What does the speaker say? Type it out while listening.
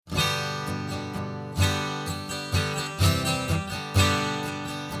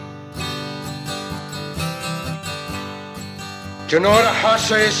Do you know what a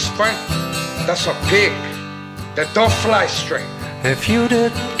hassa is, Swine? That's a pig that don't fly straight. If you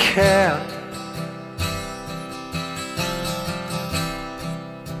didn't care,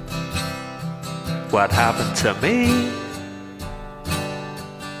 what happened to me?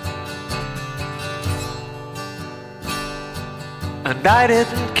 And I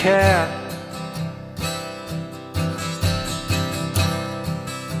didn't care.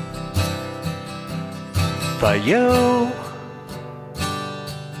 But you,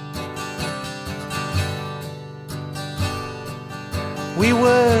 we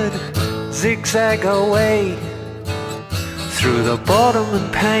would zigzag away through the boredom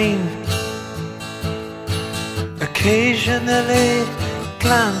and pain, occasionally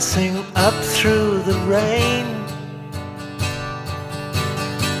glancing up through the rain,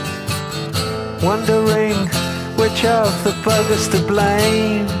 wondering which of the buggers to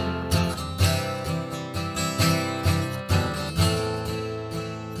blame.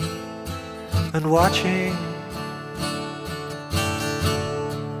 And watching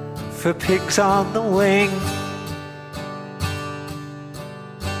for pigs on the wing.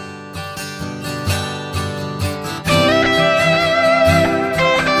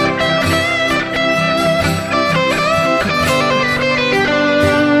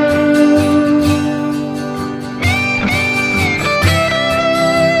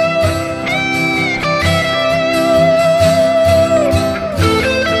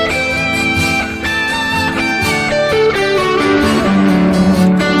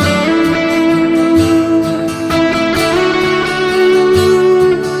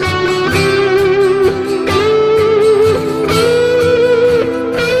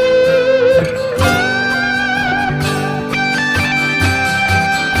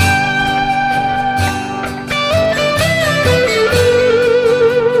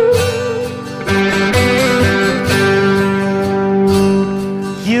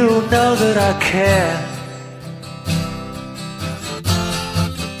 Know that I care.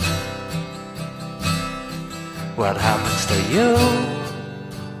 What happens to you?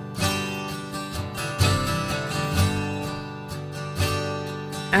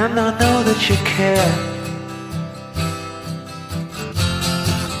 And I know that you care.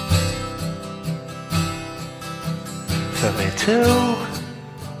 For me too.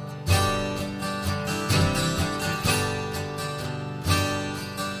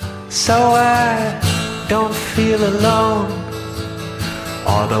 So I don't feel alone,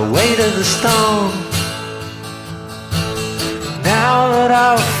 or the weight of the stone. Now that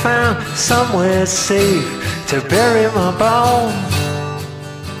I've found somewhere safe to bury my bones.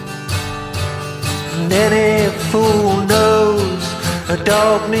 And any fool knows a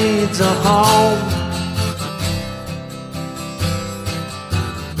dog needs a home.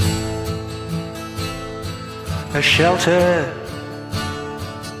 A shelter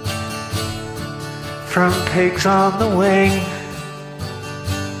from pigs on the wing.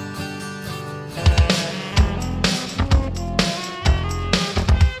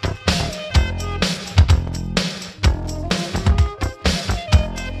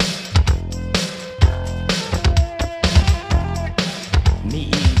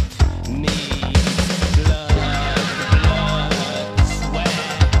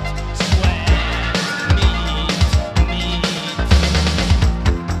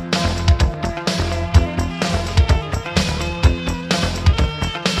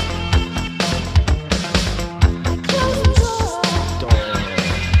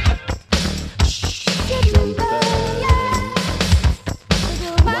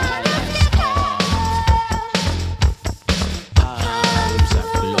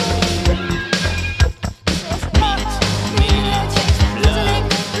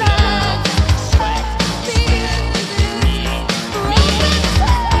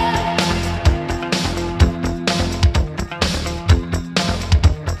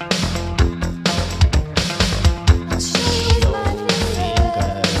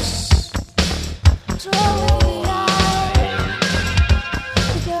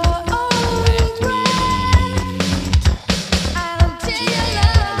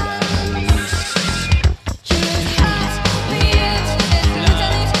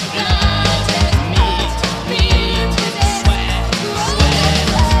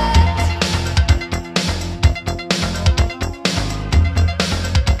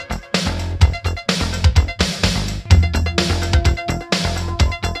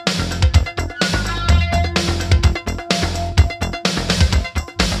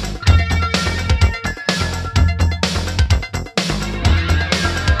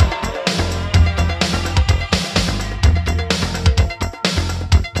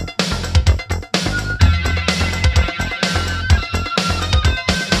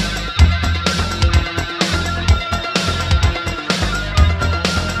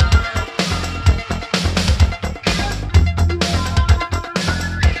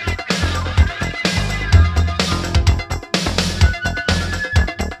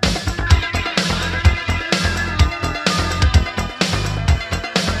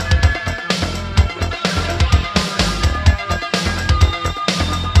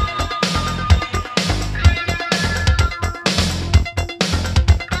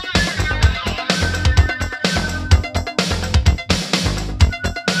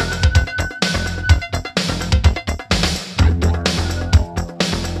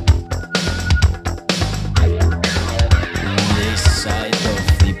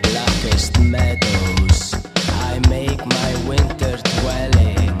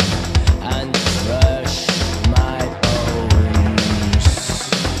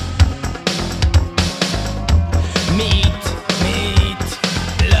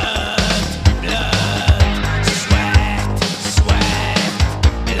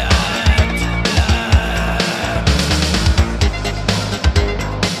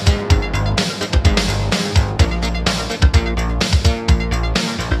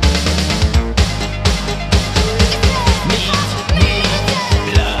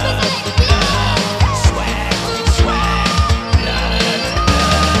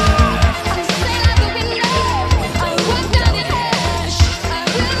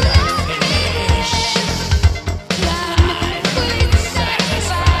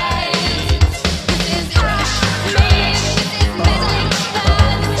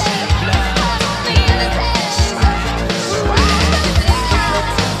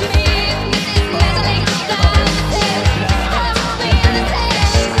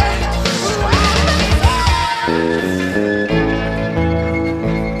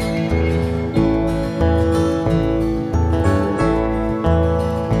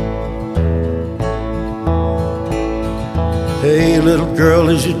 little girl,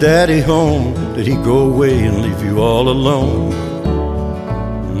 is your daddy home? Did he go away and leave you all alone?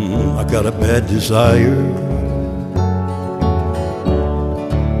 I got a bad desire.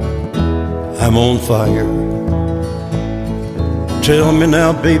 I'm on fire. Tell me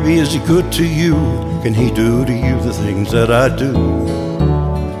now, baby, is he good to you? Can he do to you the things that I do?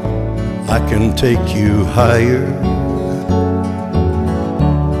 I can take you higher.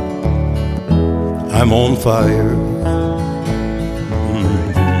 I'm on fire.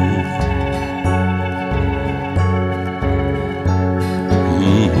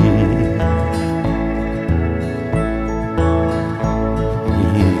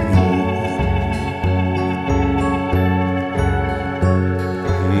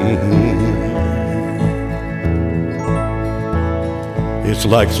 It's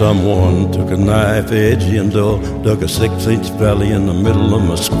like someone took a knife edge and dug a 6-inch valley in the middle of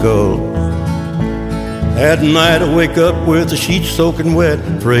my skull. At night I wake up with the sheets soaking wet,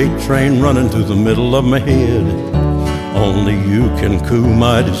 freight train running through the middle of my head. Only you can cool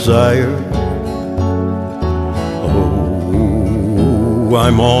my desire. Oh,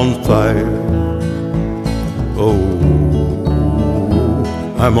 I'm on fire. Oh,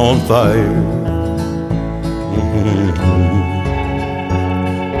 I'm on fire.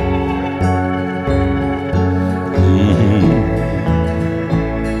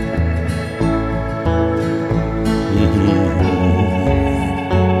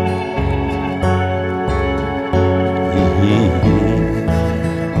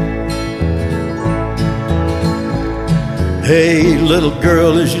 Hey, little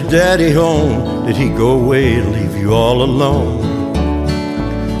girl, is your daddy home? Did he go away and leave you all alone?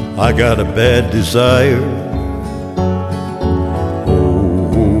 I got a bad desire.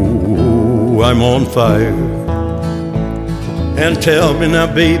 Oh, I'm on fire. And tell me now,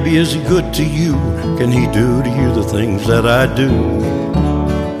 baby, is he good to you? Can he do to you the things that I do?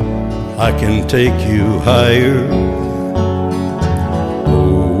 I can take you higher.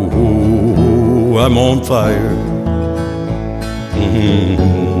 Oh, I'm on fire.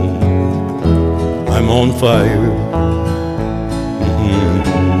 I'm on fire.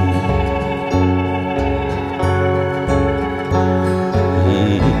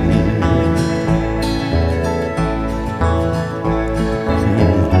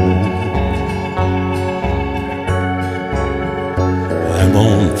 I'm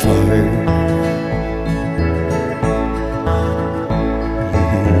on fire.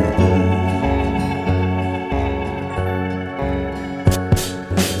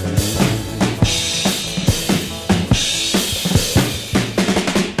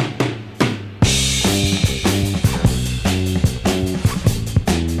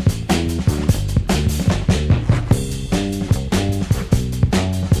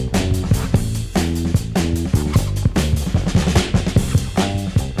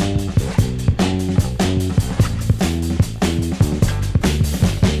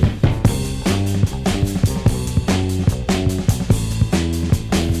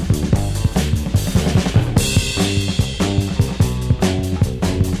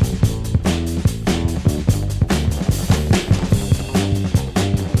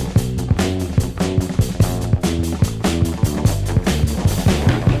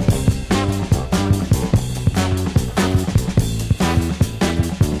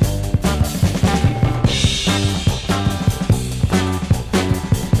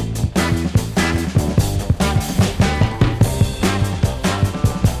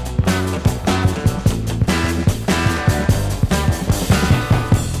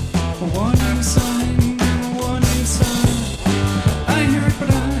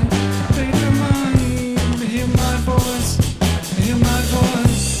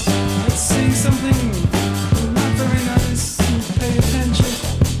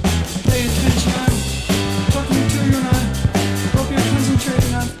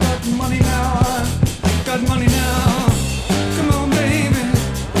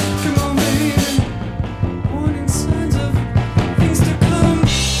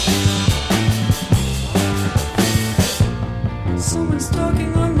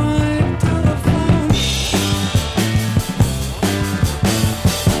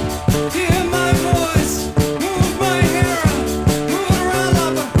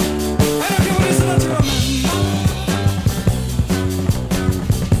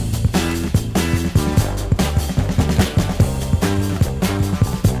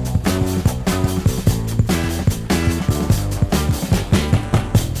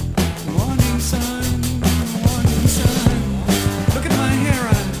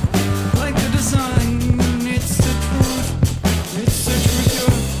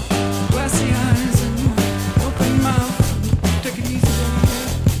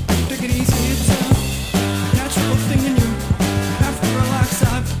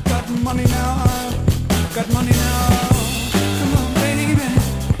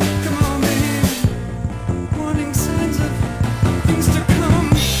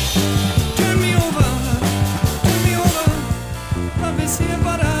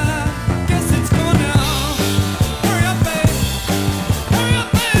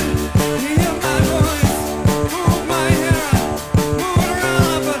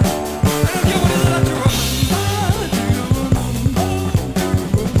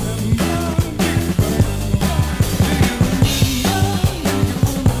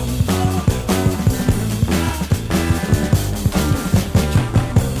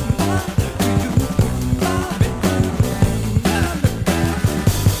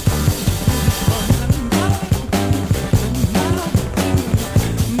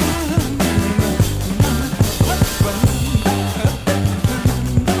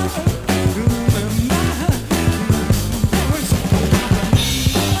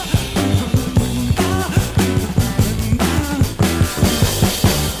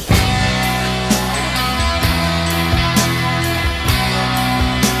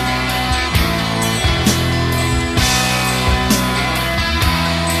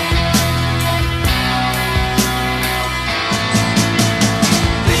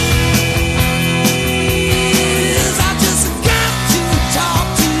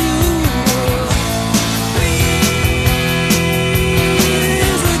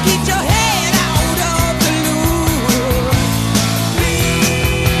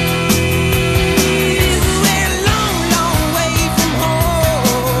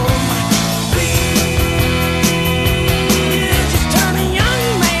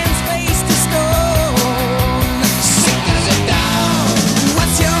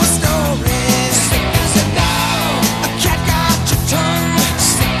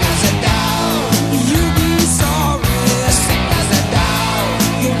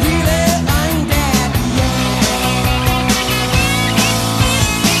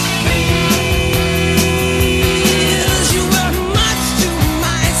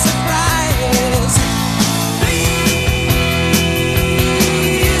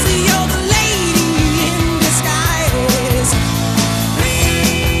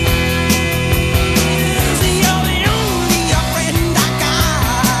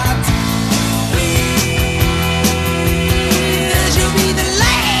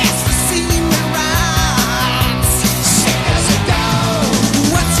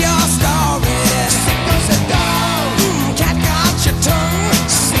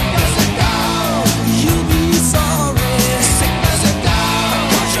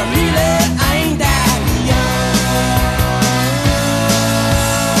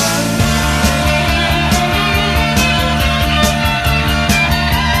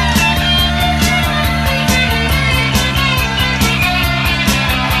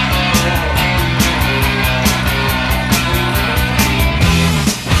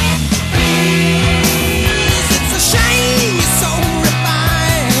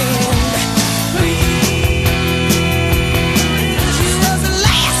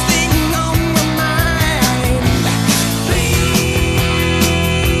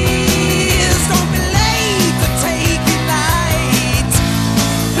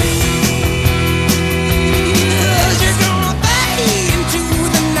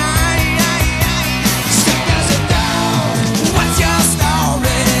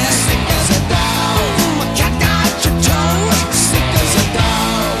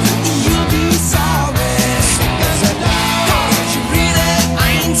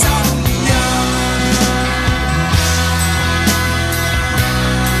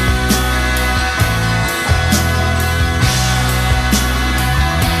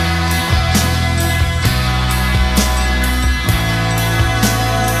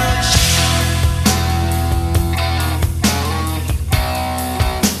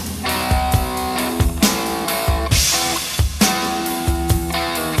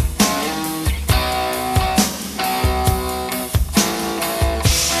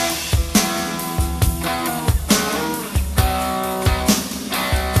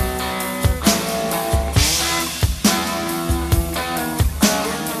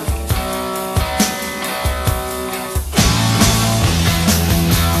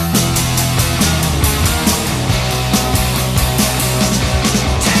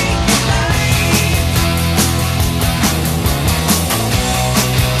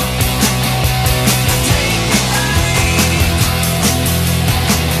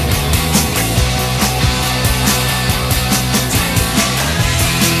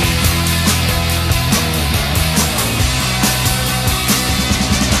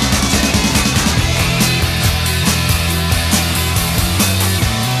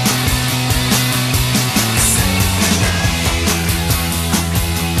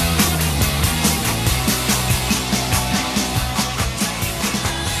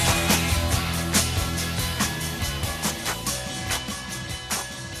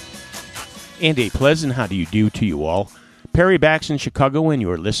 And a pleasant how do you do to you all. Perry Bax in Chicago, and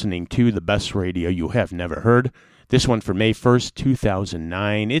you're listening to the best radio you have never heard. This one for May 1st,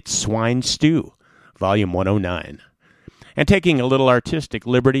 2009. It's Swine Stew, Volume 109. And taking a little artistic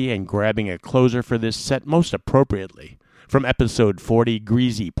liberty and grabbing a closer for this set most appropriately. From episode 40,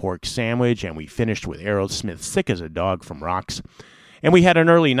 Greasy Pork Sandwich, and we finished with Aerosmith's Sick as a Dog from Rocks. And we had an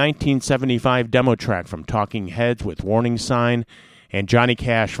early 1975 demo track from Talking Heads with Warning Sign, and Johnny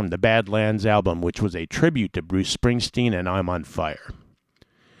Cash from the Badlands album, which was a tribute to Bruce Springsteen and I'm on Fire.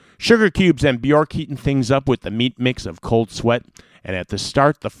 Sugar Cubes and Bjork heating things up with the meat mix of Cold Sweat, and at the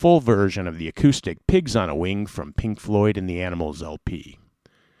start, the full version of the acoustic Pigs on a Wing from Pink Floyd and the Animals LP.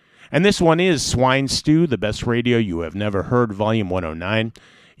 And this one is Swine Stew, the best radio you have never heard, Volume 109.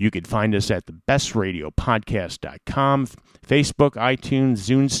 You can find us at thebestradiopodcast.com, Facebook, iTunes,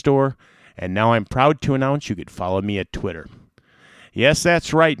 Zune Store, and now I'm proud to announce you could follow me at Twitter. Yes,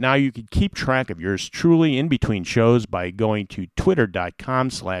 that's right. Now you can keep track of yours truly in between shows by going to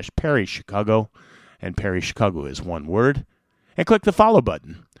twitter.com/PerryChicago, and Perry Chicago is one word, and click the follow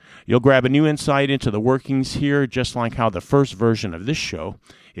button. You'll grab a new insight into the workings here, just like how the first version of this show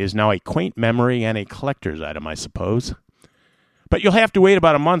is now a quaint memory and a collector's item, I suppose. But you'll have to wait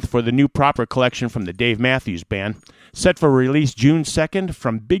about a month for the new proper collection from the Dave Matthews Band, set for release June 2nd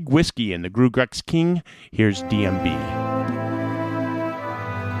from Big Whiskey and the Grugrex King. Here's DMB.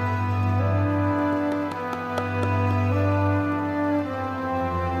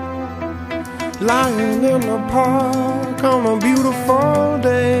 Lying in the park on a beautiful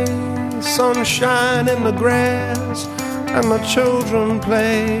day, sunshine in the grass, and the children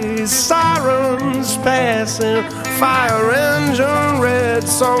play. Sirens passing, fire engine red.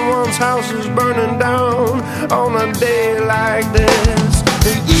 Someone's house is burning down on a day like this.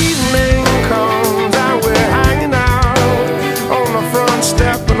 The evening comes and we're hanging out on the front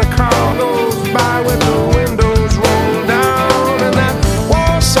step, and the car goes by with the windows rolled down, and that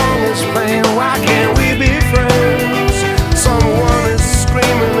war song is playing. Why can't we be friends? Someone is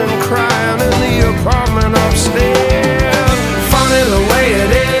screaming and crying in the apartment upstairs. Funny the way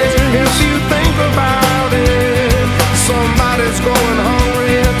it is, if you think about it. Somebody's going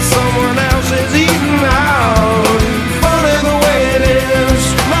hungry and someone else is eating out. Funny the way it is,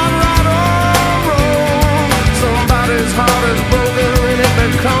 not right or wrong. Somebody's heart is broken and it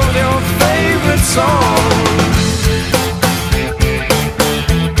becomes your favorite song.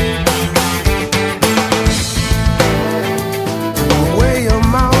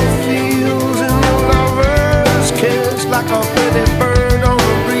 Like a pretty bird on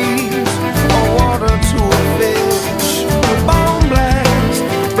the breeze, or water to a fish. The bomb blast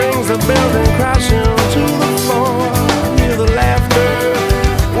brings the building crashing to the floor. Hear the laughter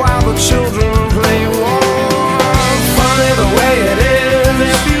while the children play war. Funny the way it is,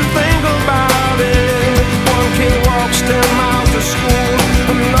 if you think about it. One kid walks 10 miles to school,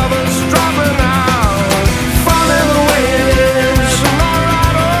 another's dropping out. Funny the way it is, not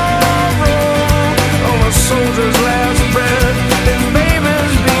right or wrong. On a soldier's last breath, his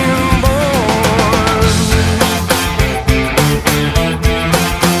baby's being born.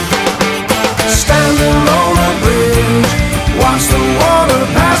 Standing on a bridge, watch the water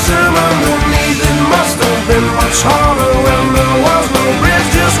passing underneath. It must have been much harder when there was no bridge,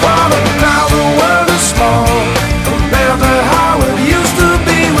 just water. Now the world is small compared to how it used to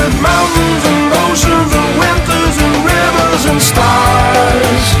be, with mountains and oceans and winters and rivers and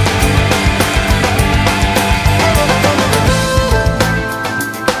stars.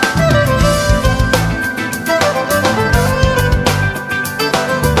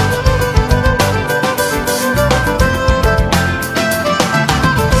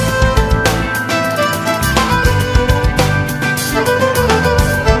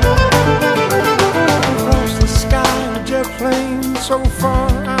 So far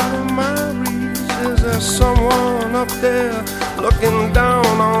out of my reach, is there someone up there looking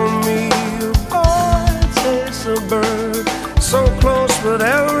down on me? Oh, it's a bird, so close, but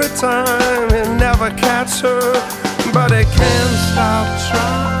every time it never catches her, but it can't stop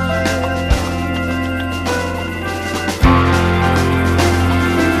trying.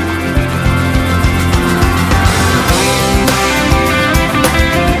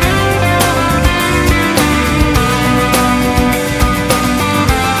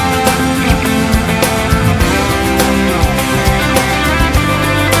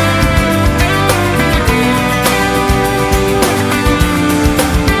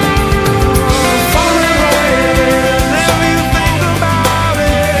 Funny the way it is, if you think about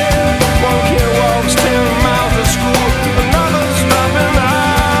it.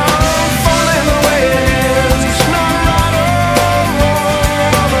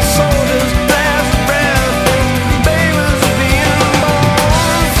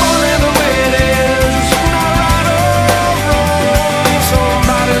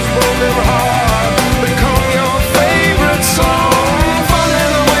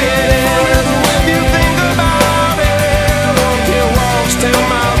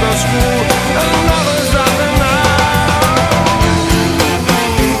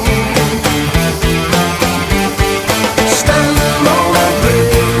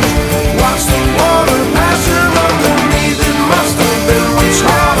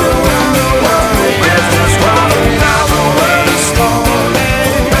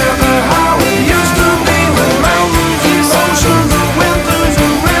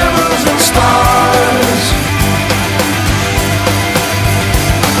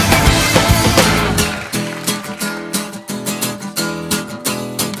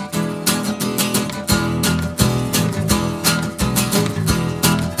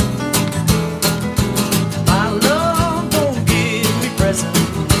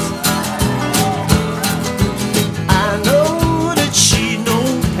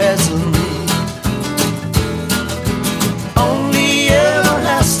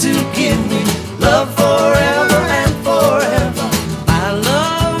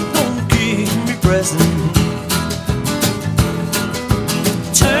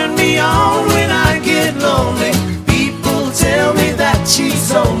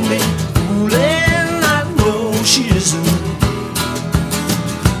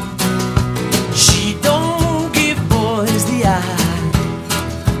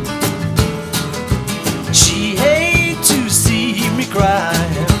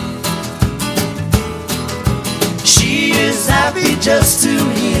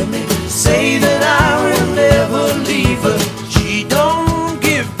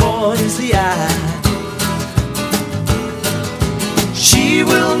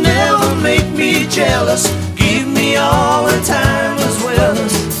 jealous. Give me all the time as well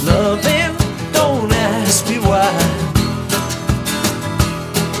as loving. Don't ask me why.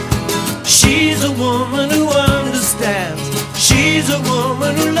 She's a woman who understands. She's a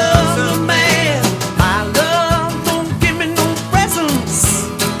woman who loves a man. My love don't give me no presents.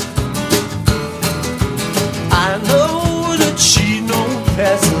 I know that she's no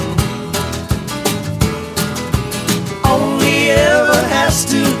peasant. Only ever has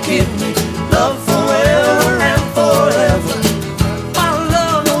to give me love forever and forever. My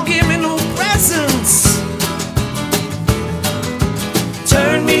love don't give me no presents.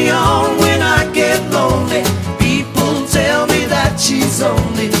 Turn me on when I get lonely. People tell me that she's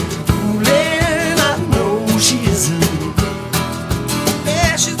only fooling. I know she isn't.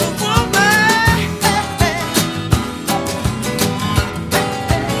 Yeah, she's a woman.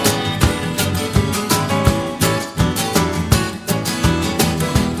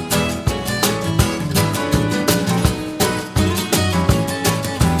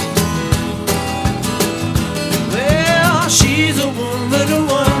 Well, she's a woman who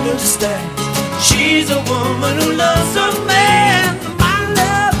understands. She's a woman who loves a man. My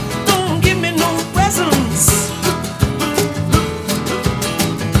love don't give me no presents.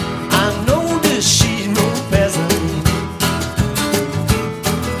 I know that she's no peasant.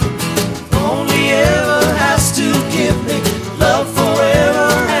 Only ever has to give me love forever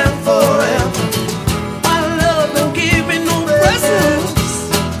and forever. My love don't give me no presents.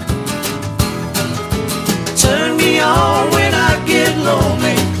 Turn me on when I get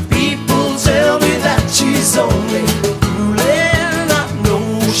lonely. People tell me that she's only fooling. I know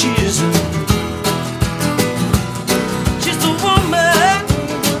she isn't. She's the woman.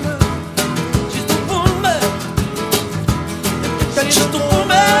 She's the woman. She's the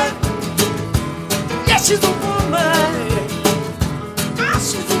woman. Yeah, she's the woman. Ah,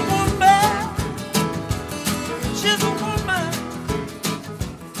 she's the woman. She's the woman.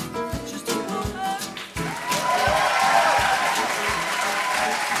 She's the woman.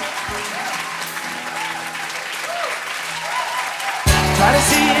 Try to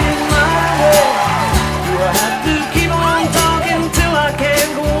see it my way. Do I have to keep on talking till I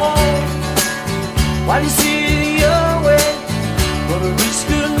can't go on? Why do you see it your way? For the risk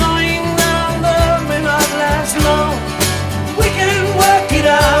of knowing that love may not last long. We can work it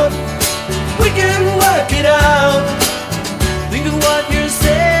out. We can work it out. Think of what you're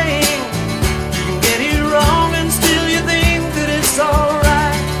saying. You can get it wrong and still you think that it's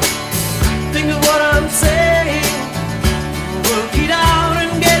alright. Think of what I'm saying. Work it out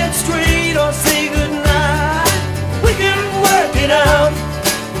and get it straight or say goodnight. We can work it out.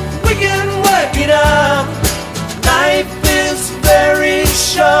 We can work it out. Life is very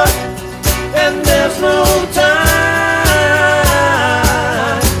short and there's no time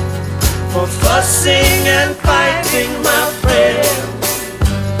for fussing and fighting, my friend.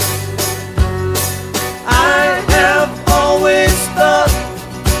 I have always thought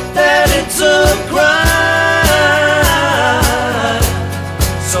that it's a crime.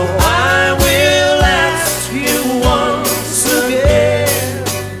 So I will ask you once again.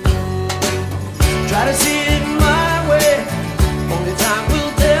 Try to see it my way. Only time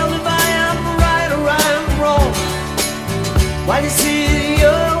will tell if I am right or I'm wrong. Why do you see it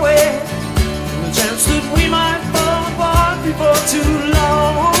your way? The chance that we might fall apart before too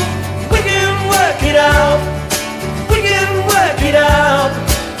long. We can work it out. We can work it out.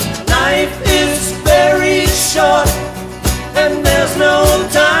 Life is very short and there's no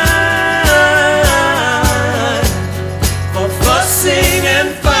time for fussing and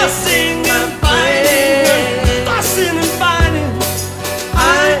fussing and fighting. Fussing and fighting.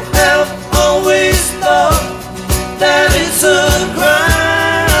 I have always thought that it's a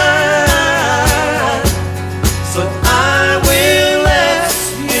crime. So I will ask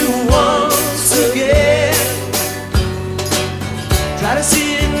you once again. Try to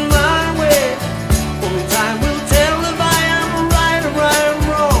see it my way. Only time will tell if I am right or I'm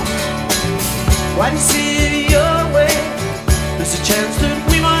wrong. Why do you see it your way? There's a chance that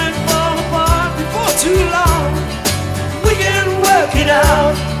we might fall apart before too long. We can work it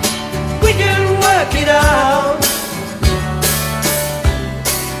out. We can work it out.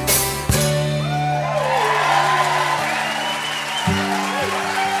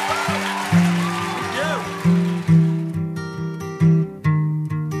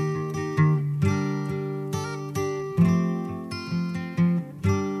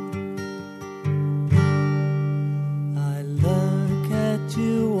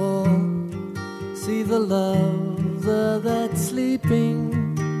 the lover that's sleeping,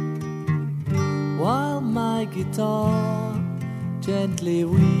 while my guitar gently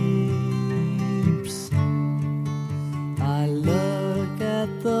weeping.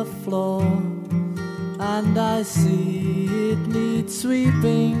 floor, and I see it needs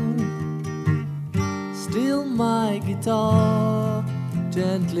sweeping. Still my guitar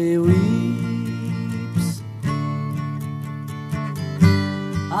gently weeps.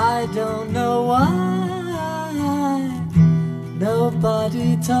 I don't know why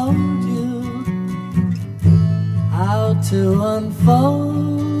nobody told you how to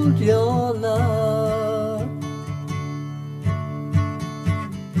unfold your love.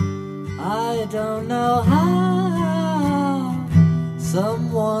 I don't know how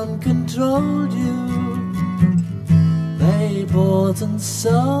someone controlled you. They bought and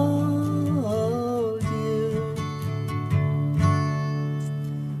sold you.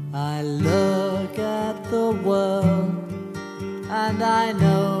 I look at the world and I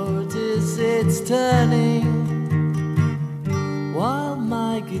notice it's turning, while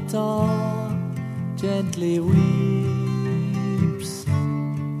my guitar gently weeps.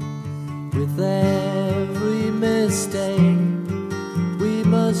 With every mistake we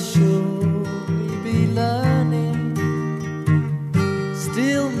must surely be learning.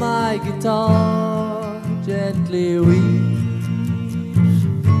 Still my guitar gently weeps.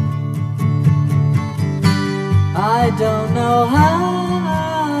 I don't know how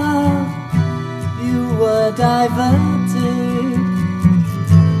you were diverted,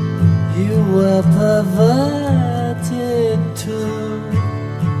 you were perverted too.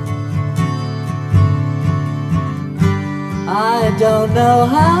 I don't know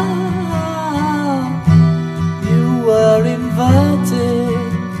how you were inverted.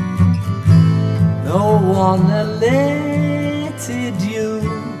 No one elated you.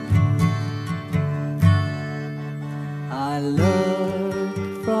 I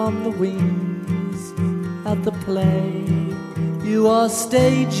look from the wings at the play you are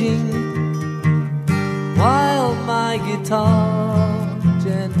staging, while my guitar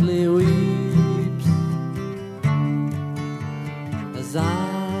gently weeps. As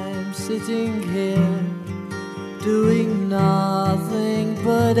I'm sitting here doing nothing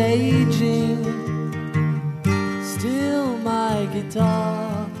but aging, still my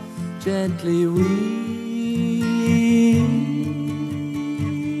guitar gently weeps.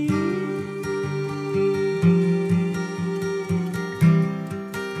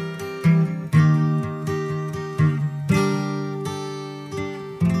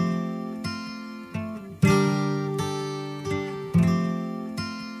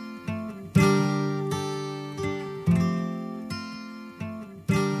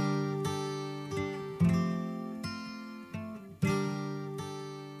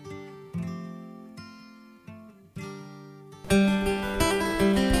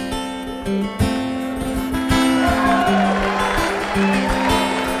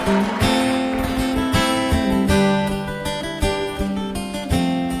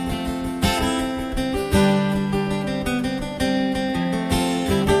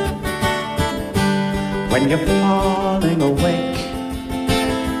 When you're falling awake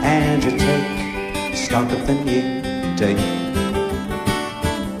and you take stock of the new day,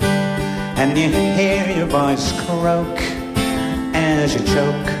 and you hear your voice croak as you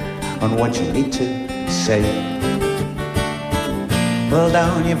choke on what you need to say. Well,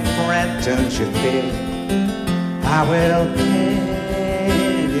 don't you fret, don't you fear, I will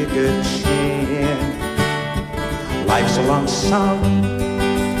give you good cheer. Life's a long song,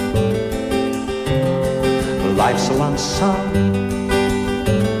 life's a long song,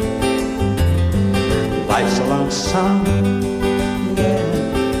 life's a long song, yeah.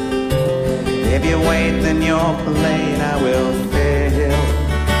 If you wait, then your plate I will fill.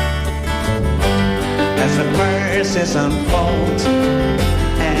 As the verses unfold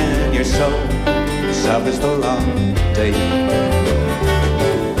and your soul suffers the long day,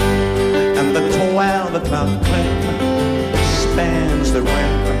 and the 12 o'clock clock spans the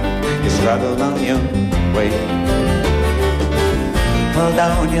room, you struggle on your way. Well,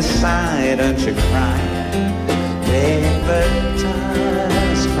 don't you sigh, don't you cry, take the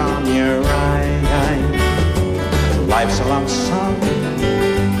dust from your eye. Life's a long song,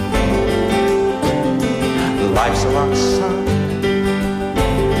 life's a long song,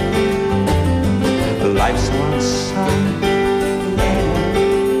 life's a long song, yeah.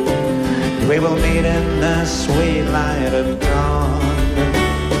 We will meet in the sweet light of dawn,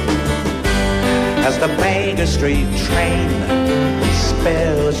 as the Baker Street train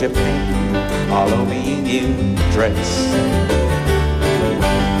spills your pain all over your new dress,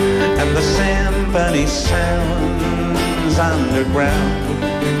 and the symphony sounds underground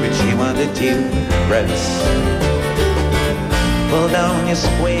which you wanted to rest. Well, don't you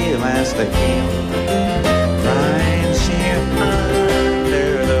squeal as the hill grinds you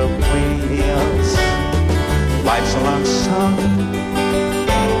under the Life's a long song.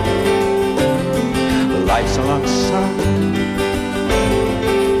 Life's a long song.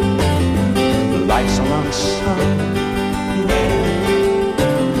 Life's a long song.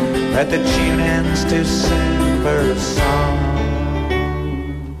 But the tune ends too soon for a song.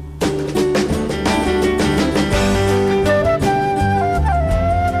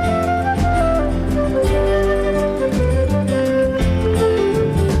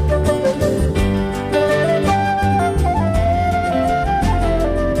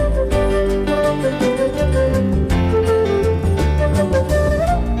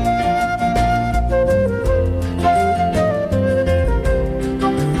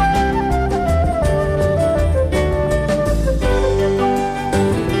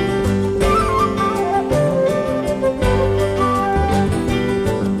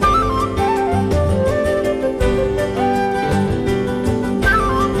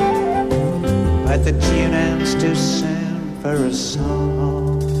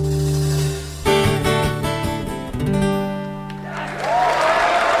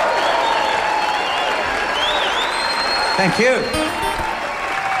 Thank you.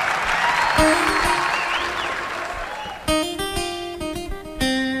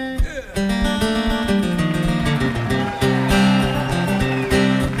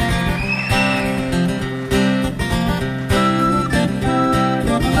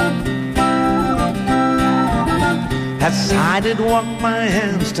 As I did walk my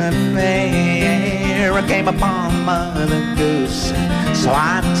hands to fair, I came upon Mother Goose, so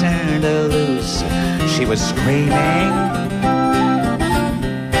I turned her loose. She was screaming,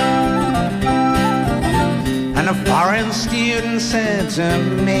 and a foreign student said to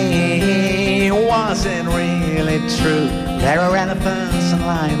me, was it really true? There are elephants and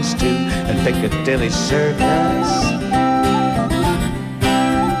lions too, and Piccadilly Circus.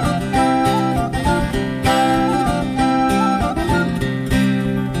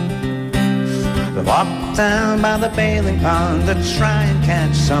 Walked down by the bathing pond to try and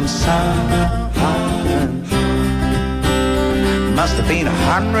catch some sun. Must have been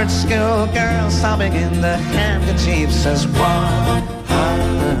 100 schoolgirls sobbing in the handkerchiefs as one.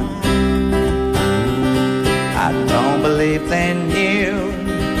 I don't believe they knew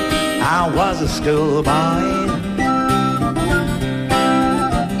I was a schoolboy.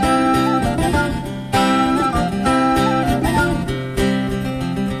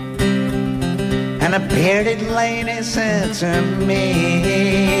 And a bearded lady said to me,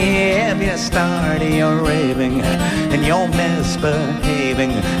 if you start your raving and you're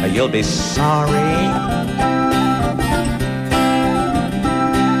misbehaving, you'll be sorry.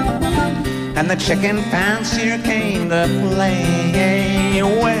 And the chicken fancier came to play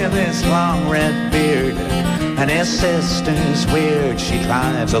with his long red beard, and his sister's weird, she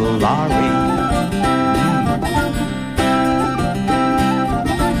drives a lorry.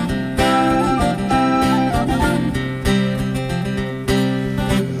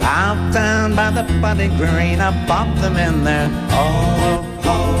 Down by the Buddy Green, I bopped them in their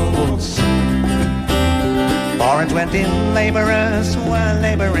holes. 4 and 20 laborers were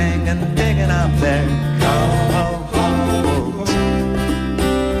laboring and digging up their coals.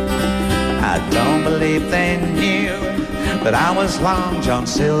 I don't believe they knew that I was Long John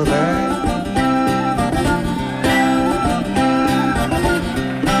Silver.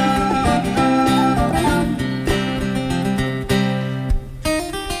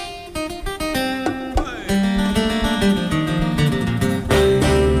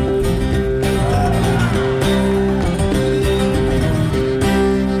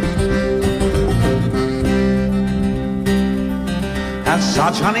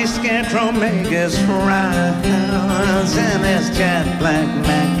 Saw Johnny Scarecrow make his rounds in his jet black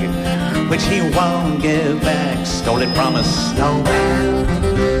Mac, which he won't give back, stole it from a snowman.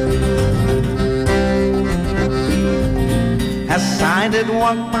 As I did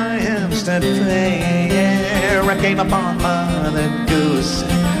walk my Hampstead fair, I came upon Mother Goose,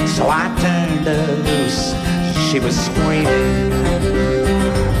 so I turned her loose. She was screaming.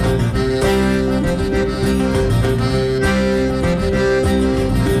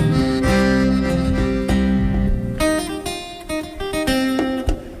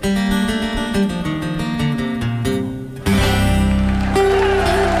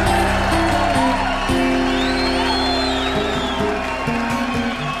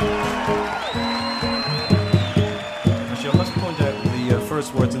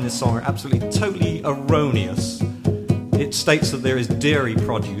 Words in this song are absolutely totally erroneous. It states that there is dairy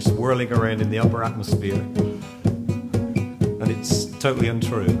produce whirling around in the upper atmosphere, and it's totally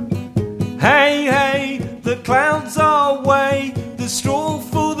untrue. Hey, hey, the clouds are away, there's straw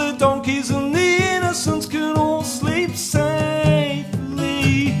for the donkeys and the innocents can all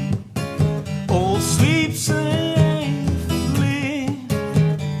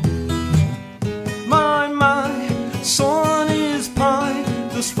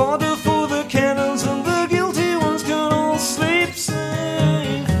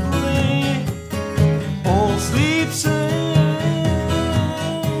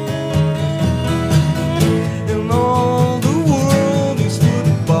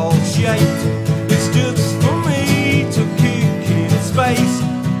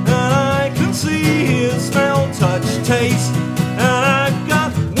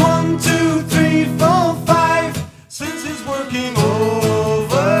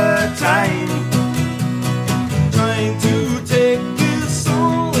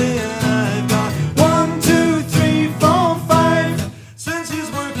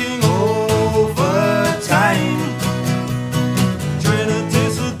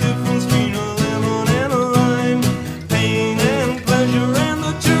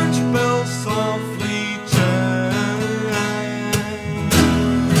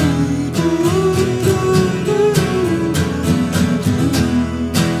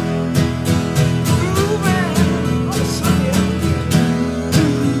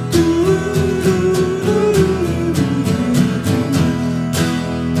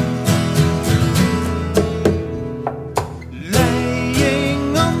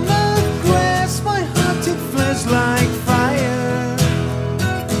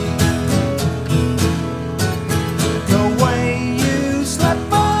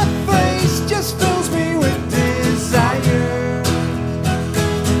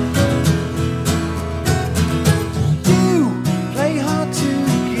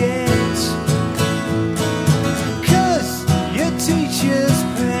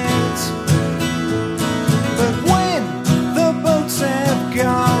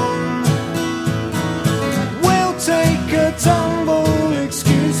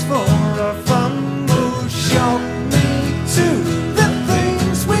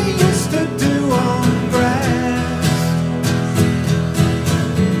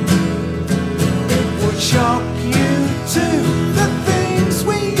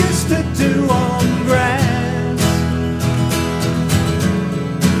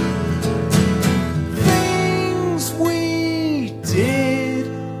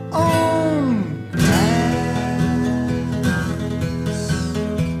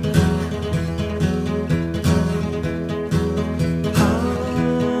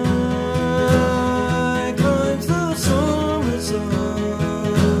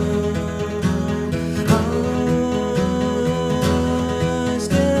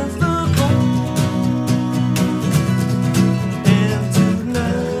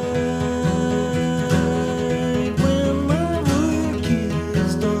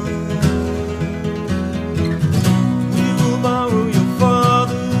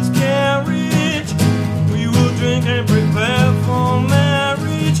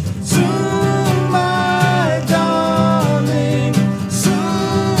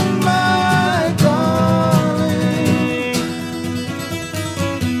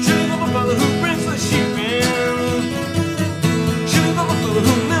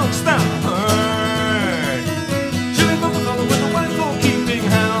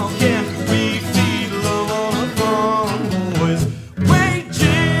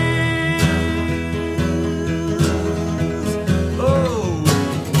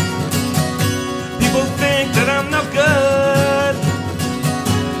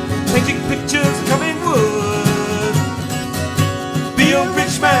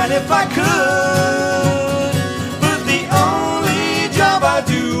rich man if I could, but the only job I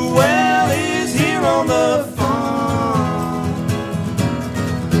do well is here on the farm.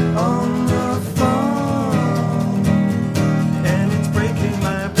 On the farm, and it's breaking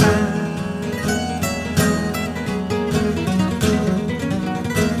my back.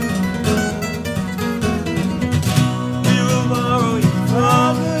 We will borrow your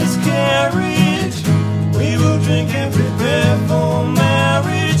father's carriage. We will drink and prepare for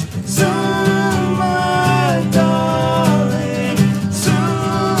marriage. Soon, my darling.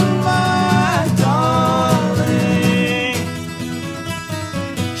 Soon, my darling.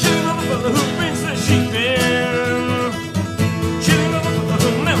 Shooting on the brother who brings the sheep in. Shooting on the brother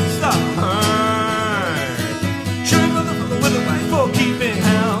who never stops hard. Shooting on the brother with a wife for keeping.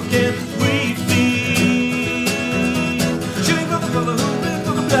 How can we feed? Shooting on the brother who brings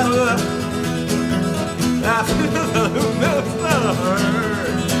the brother. Who knows the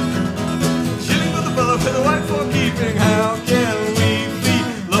hurt? Shooting with the brother with a wife for keeping. How can we be?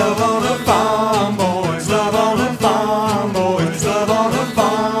 Love on a farm, boys. Love on a farm, boys. Love on a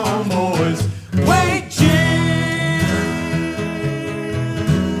farm, boys. Wages.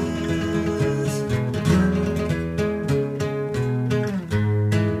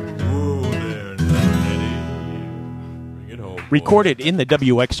 Oh, there, Daddy. Bring it home. Recorded in the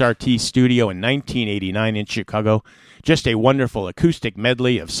WXRT studio in 1989 in Chicago, just a wonderful acoustic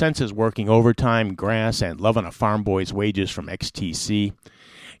medley of Senses Working Overtime, Grass, and Lovin' a Farm Boy's Wages from XTC.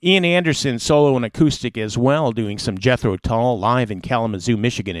 Ian Anderson solo and acoustic as well, doing some Jethro Tull live in Kalamazoo,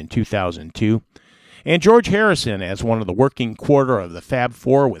 Michigan in 2002. And George Harrison as one of the working quarter of the Fab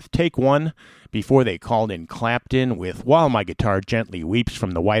Four with Take One, before they called in Clapton with While My Guitar Gently Weeps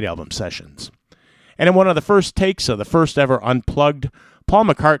from the White Album sessions. And in one of the first takes of the first ever Unplugged, Paul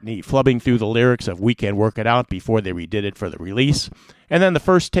McCartney flubbing through the lyrics of We Can Work It Out before they redid it for the release, and then the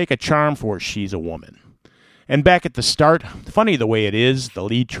first take of Charm for She's a Woman. And back at the start, Funny the Way It Is, the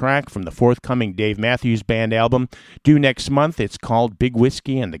lead track from the forthcoming Dave Matthews Band album, due next month. It's called Big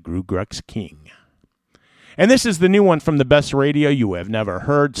Whiskey and the Gru Grux King. And this is the new one from the best radio you have never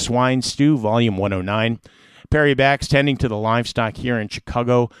heard, Swine Stew, Volume 109. Perry Bax tending to the livestock here in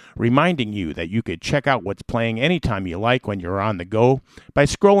Chicago, reminding you that you could check out what's playing anytime you like when you're on the go by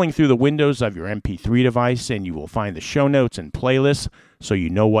scrolling through the windows of your MP3 device, and you will find the show notes and playlists so you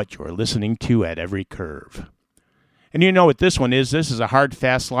know what you're listening to at every curve. And you know what this one is. This is a hard,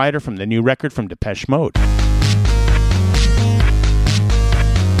 fast slider from the new record from Depeche Mode.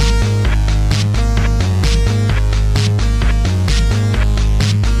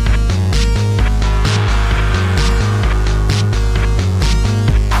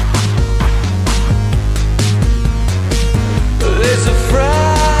 There's a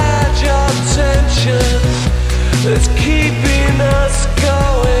fragile tension that's keeping us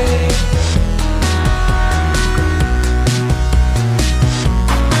going.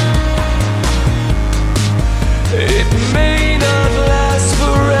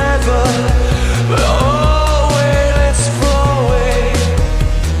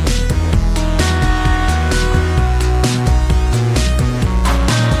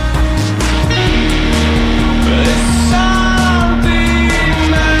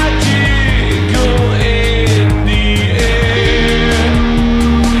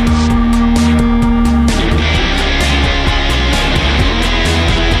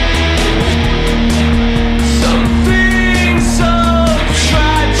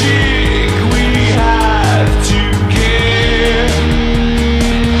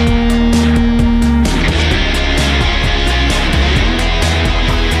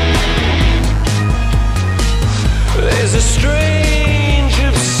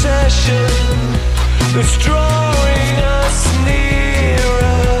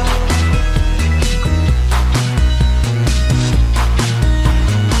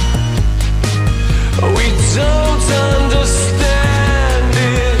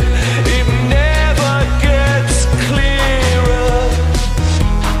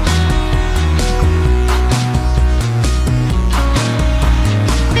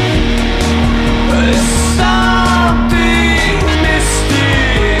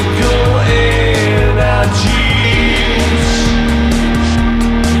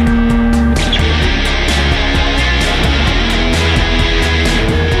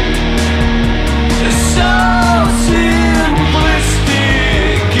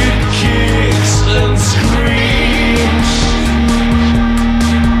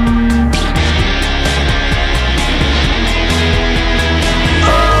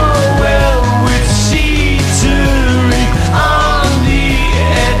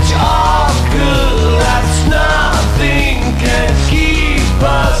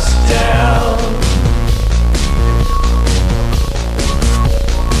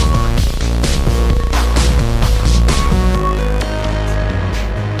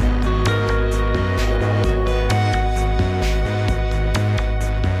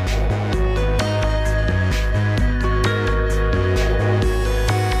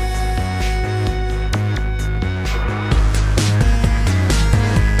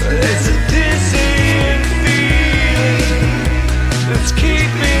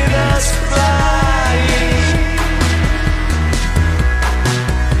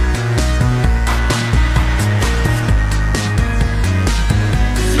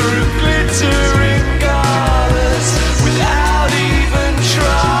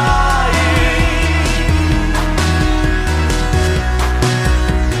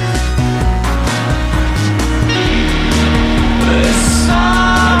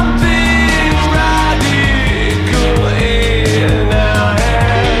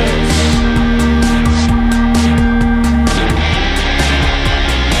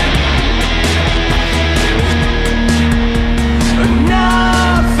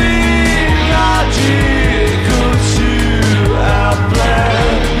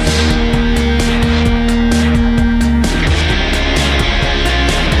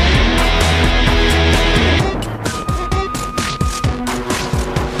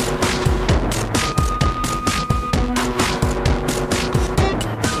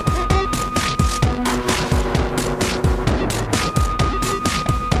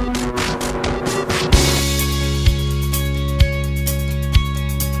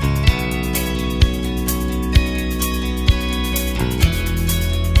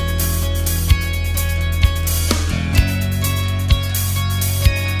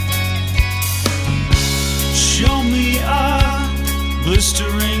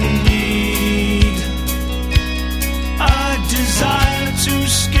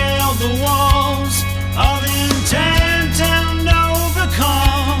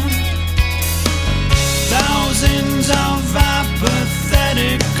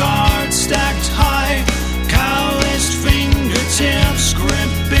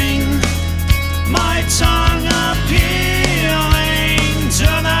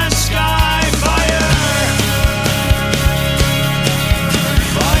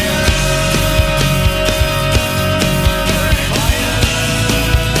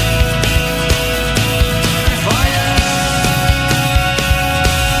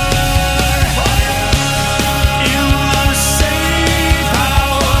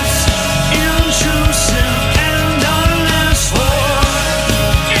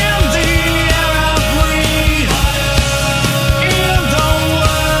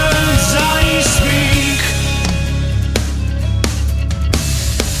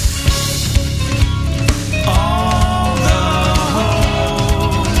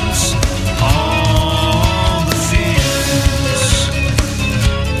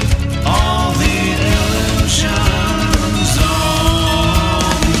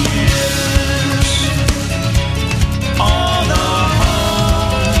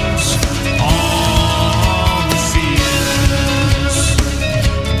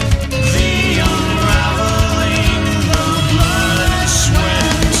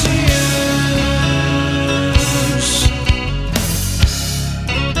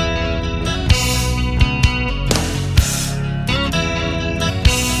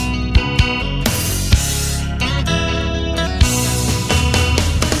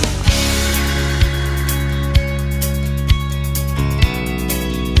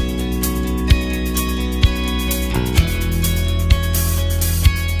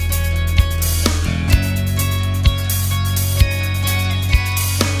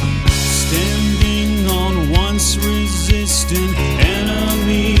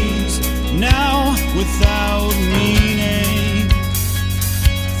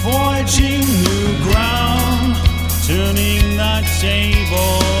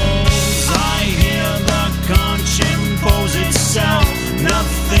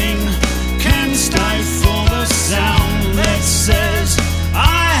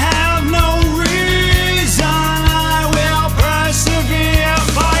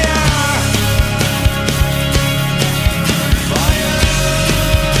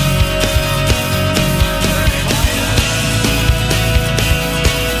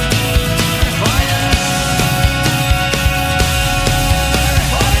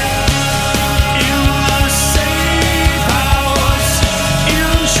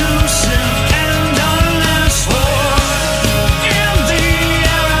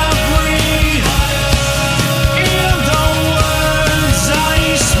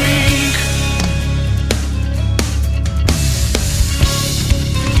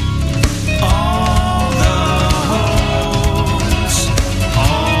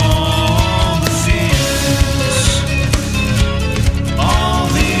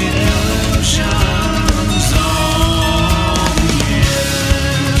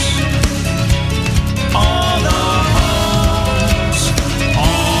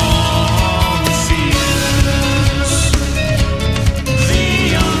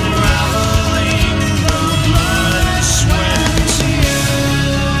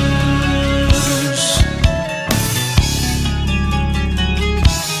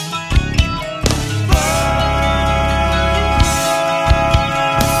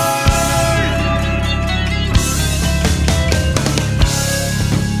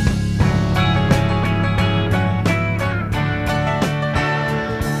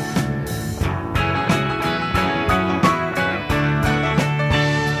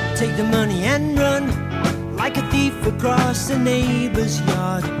 neighbor's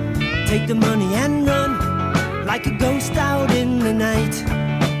yard. Take the money and run like a ghost out in the night.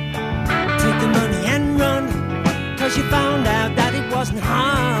 Take the money and run, 'cause you found out that it wasn't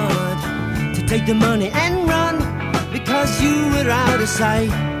hard to take the money and run, because you were out of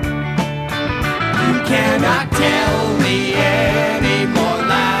sight. You cannot tell me any more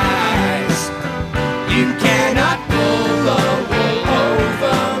lies. You cannot pull the wool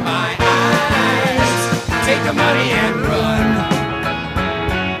over my eyes. Take the money and run.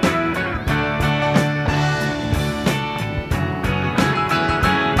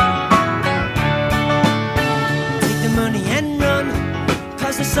 Take the money and run,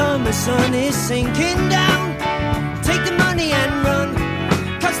 'cause the summer sun is sinking down. Take the money and run,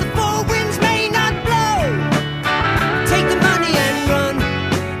 'cause the four winds may not blow. Take the money and run,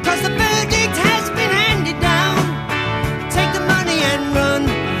 'cause the verdict has been handed down. Take the money and run,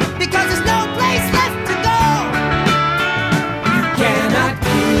 because there's no place left to go. You cannot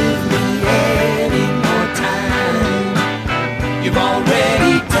give me any more time. You've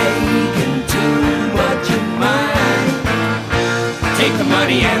already taken too much of mine. Take the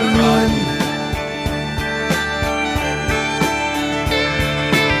money and run.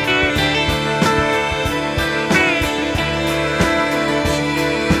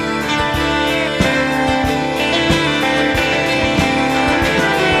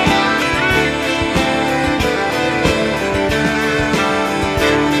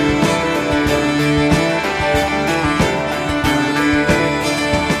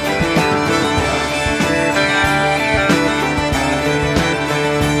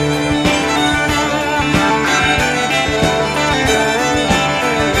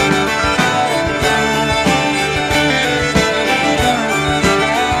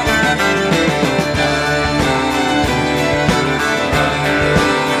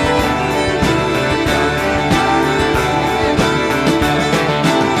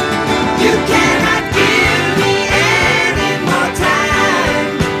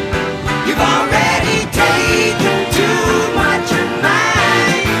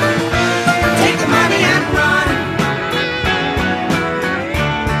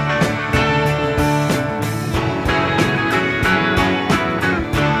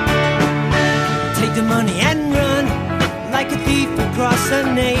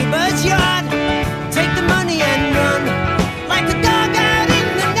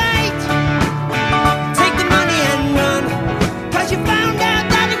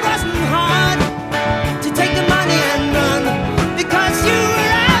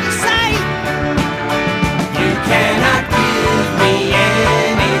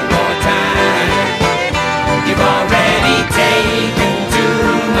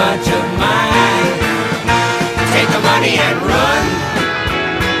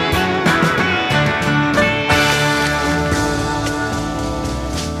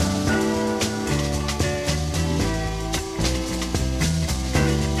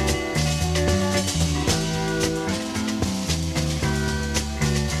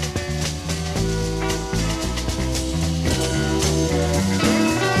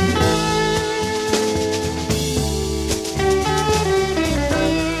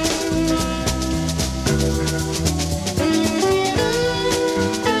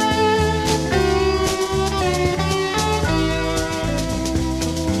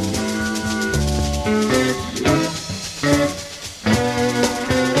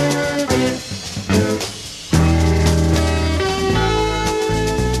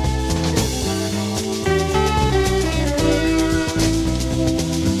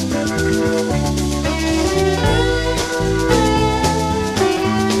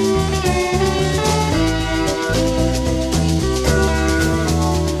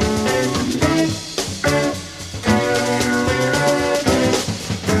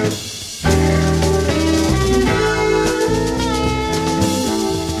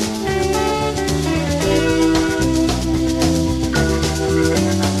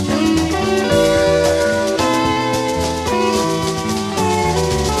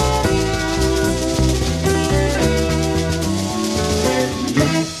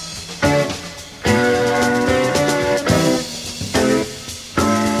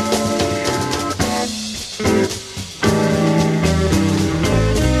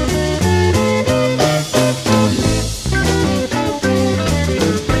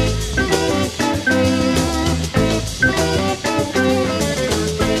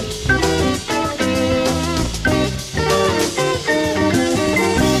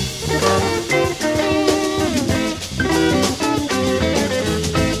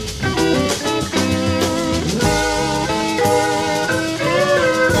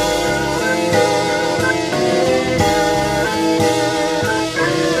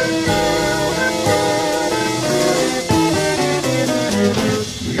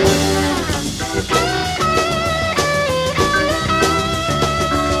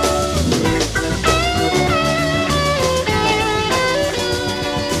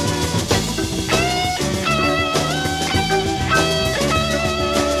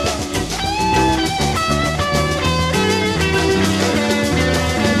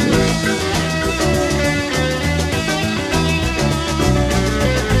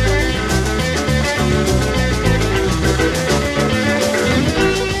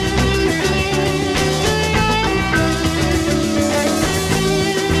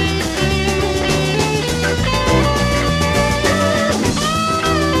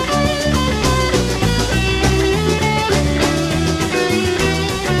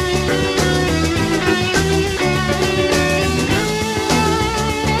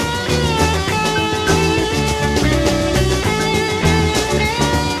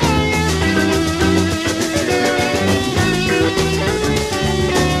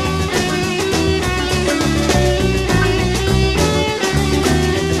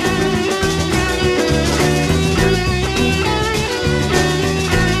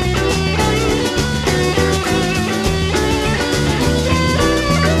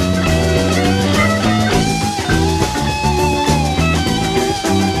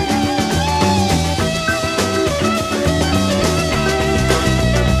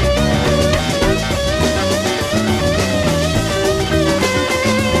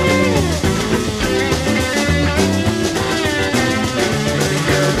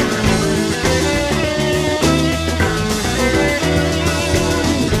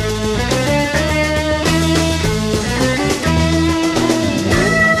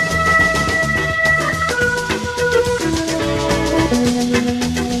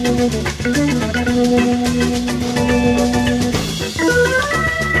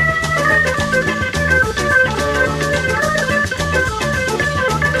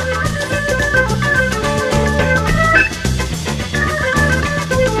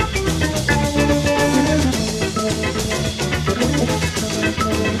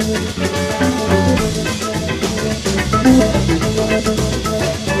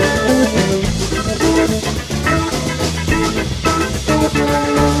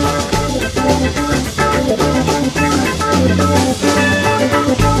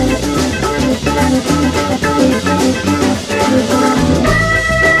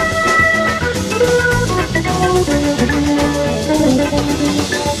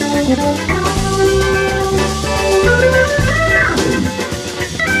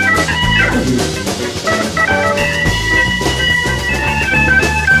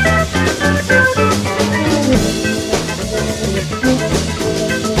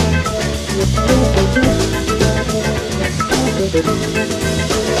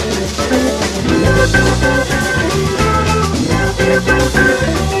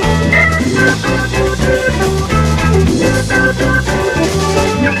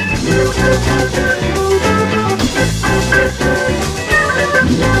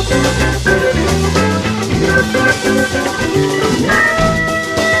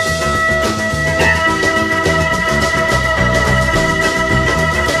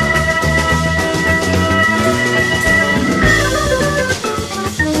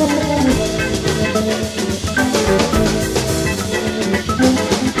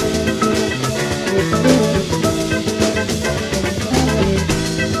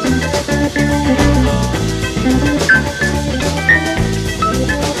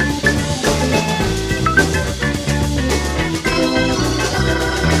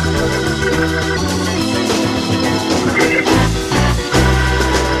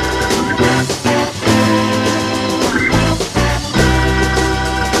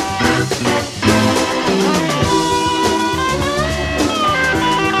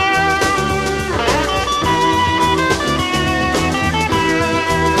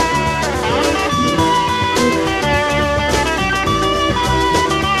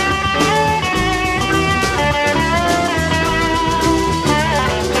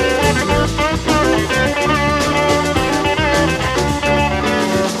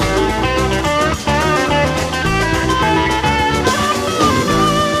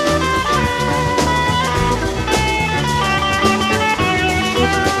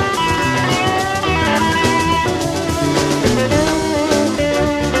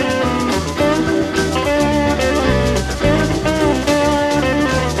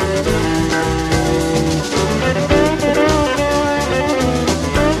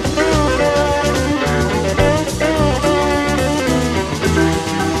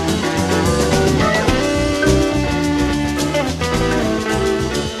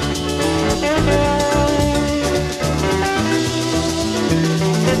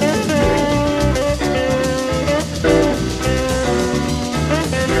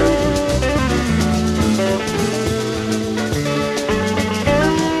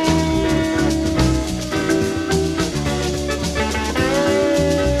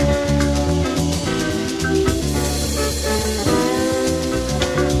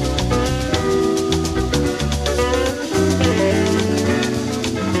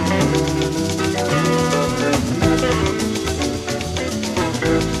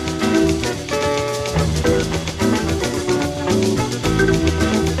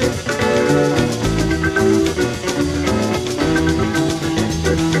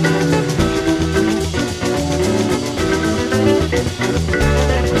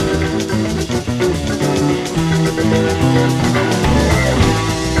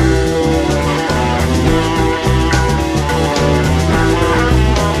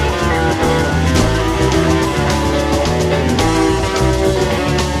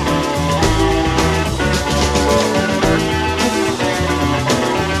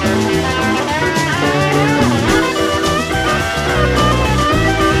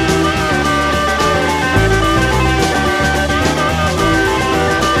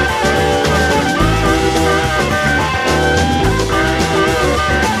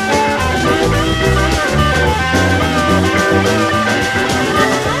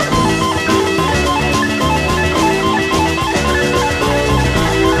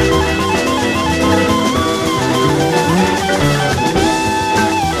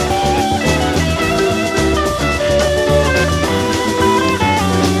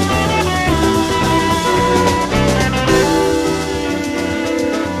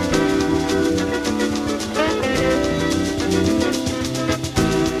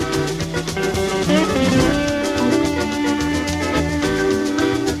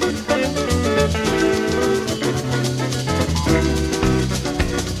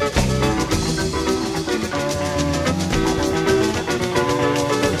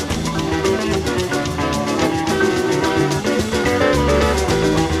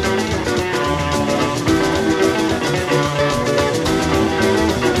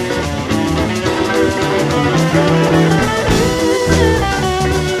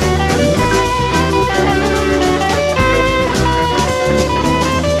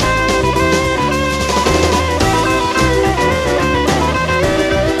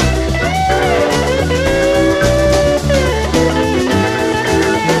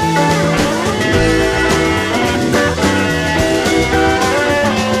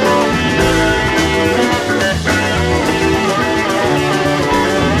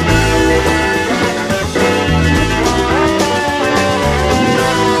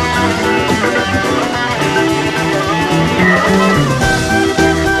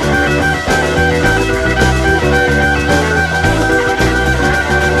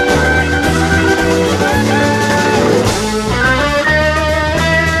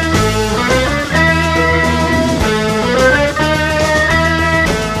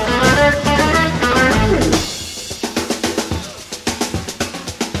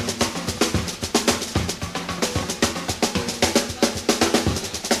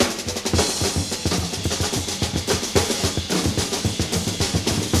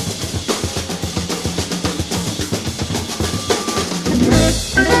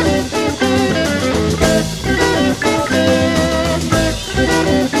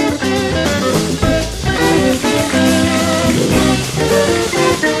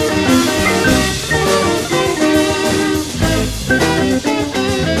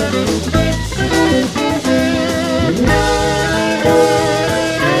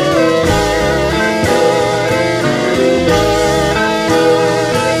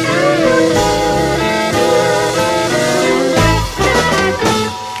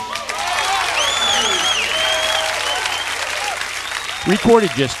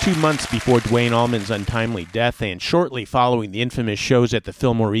 Recorded just 2 months before Duane Allman's untimely death and shortly following the infamous shows at the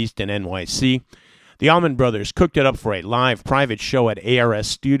Fillmore East in NYC, the Allman Brothers cooked it up for a live private show at ARS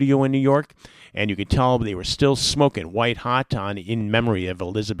Studio in New York, and you could tell they were still smoking white hot on In Memory of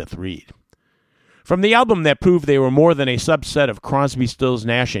Elizabeth Reed. From the album that proved they were more than a subset of Crosby, Stills,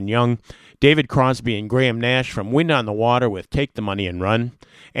 Nash & Young, David Crosby and Graham Nash from Wind on the Water with Take the Money and Run,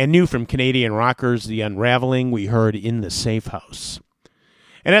 and new from Canadian rockers The Unraveling, we heard In the Safe House.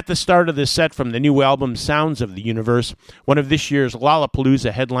 And at the start of this set from the new album Sounds of the Universe, one of this year's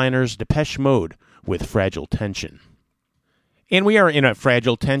Lollapalooza headliners, Depeche Mode with Fragile Tension. And we are in a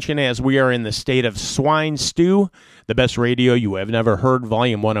fragile tension as we are in the state of Swine Stew, the best radio you have never heard,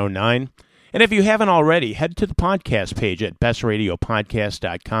 Volume 109. And if you haven't already, head to the podcast page at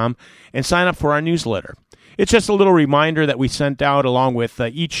bestradiopodcast.com and sign up for our newsletter. It's just a little reminder that we sent out along with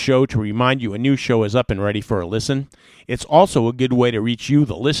each show to remind you a new show is up and ready for a listen. It's also a good way to reach you,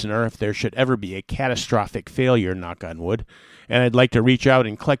 the listener, if there should ever be a catastrophic failure, knock on wood. And I'd like to reach out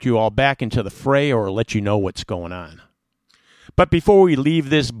and collect you all back into the fray or let you know what's going on. But before we leave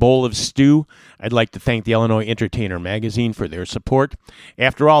this bowl of stew, I'd like to thank the Illinois Entertainer magazine for their support.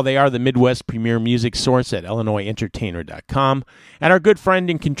 After all, they are the Midwest premier music source at IllinoisEntertainer.com, and our good friend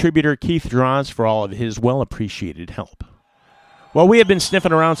and contributor Keith Draws for all of his well-appreciated help. Well, we have been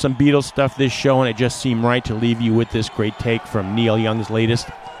sniffing around some Beatles stuff this show, and it just seemed right to leave you with this great take from Neil Young's latest.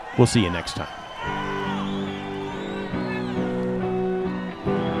 We'll see you next time.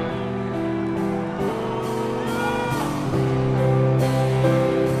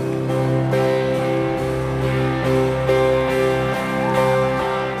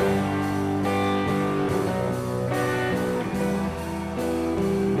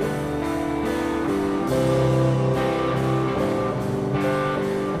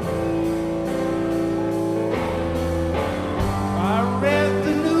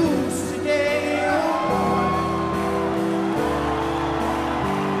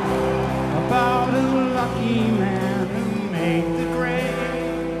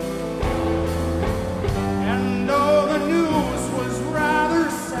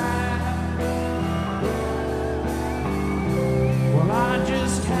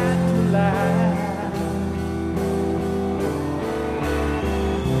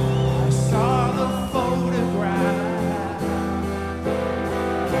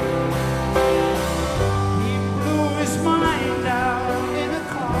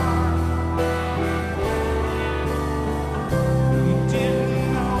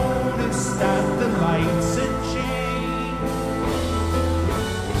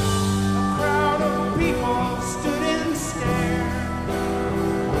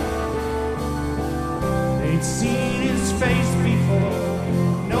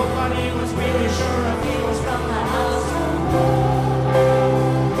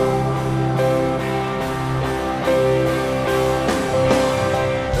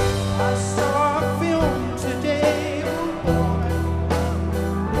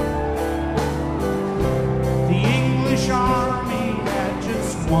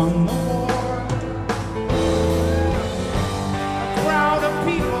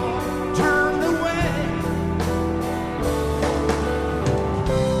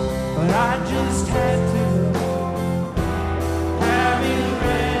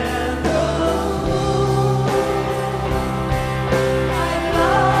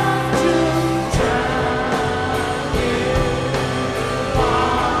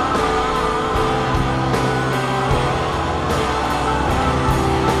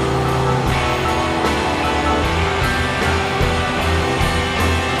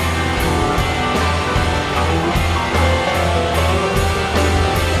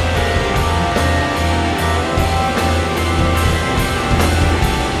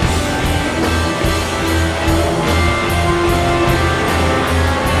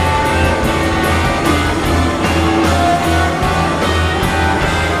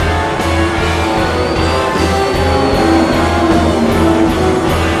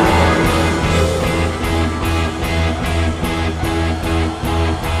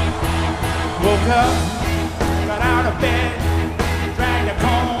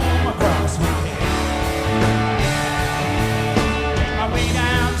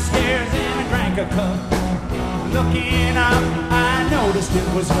 Looking up, I noticed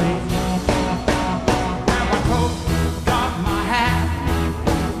it was late. Grabbed my coat, got my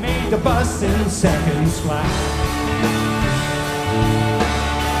hat, made the bus in seconds flat.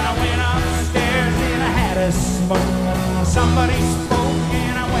 I went upstairs and I had a smoke. Somebody spoke.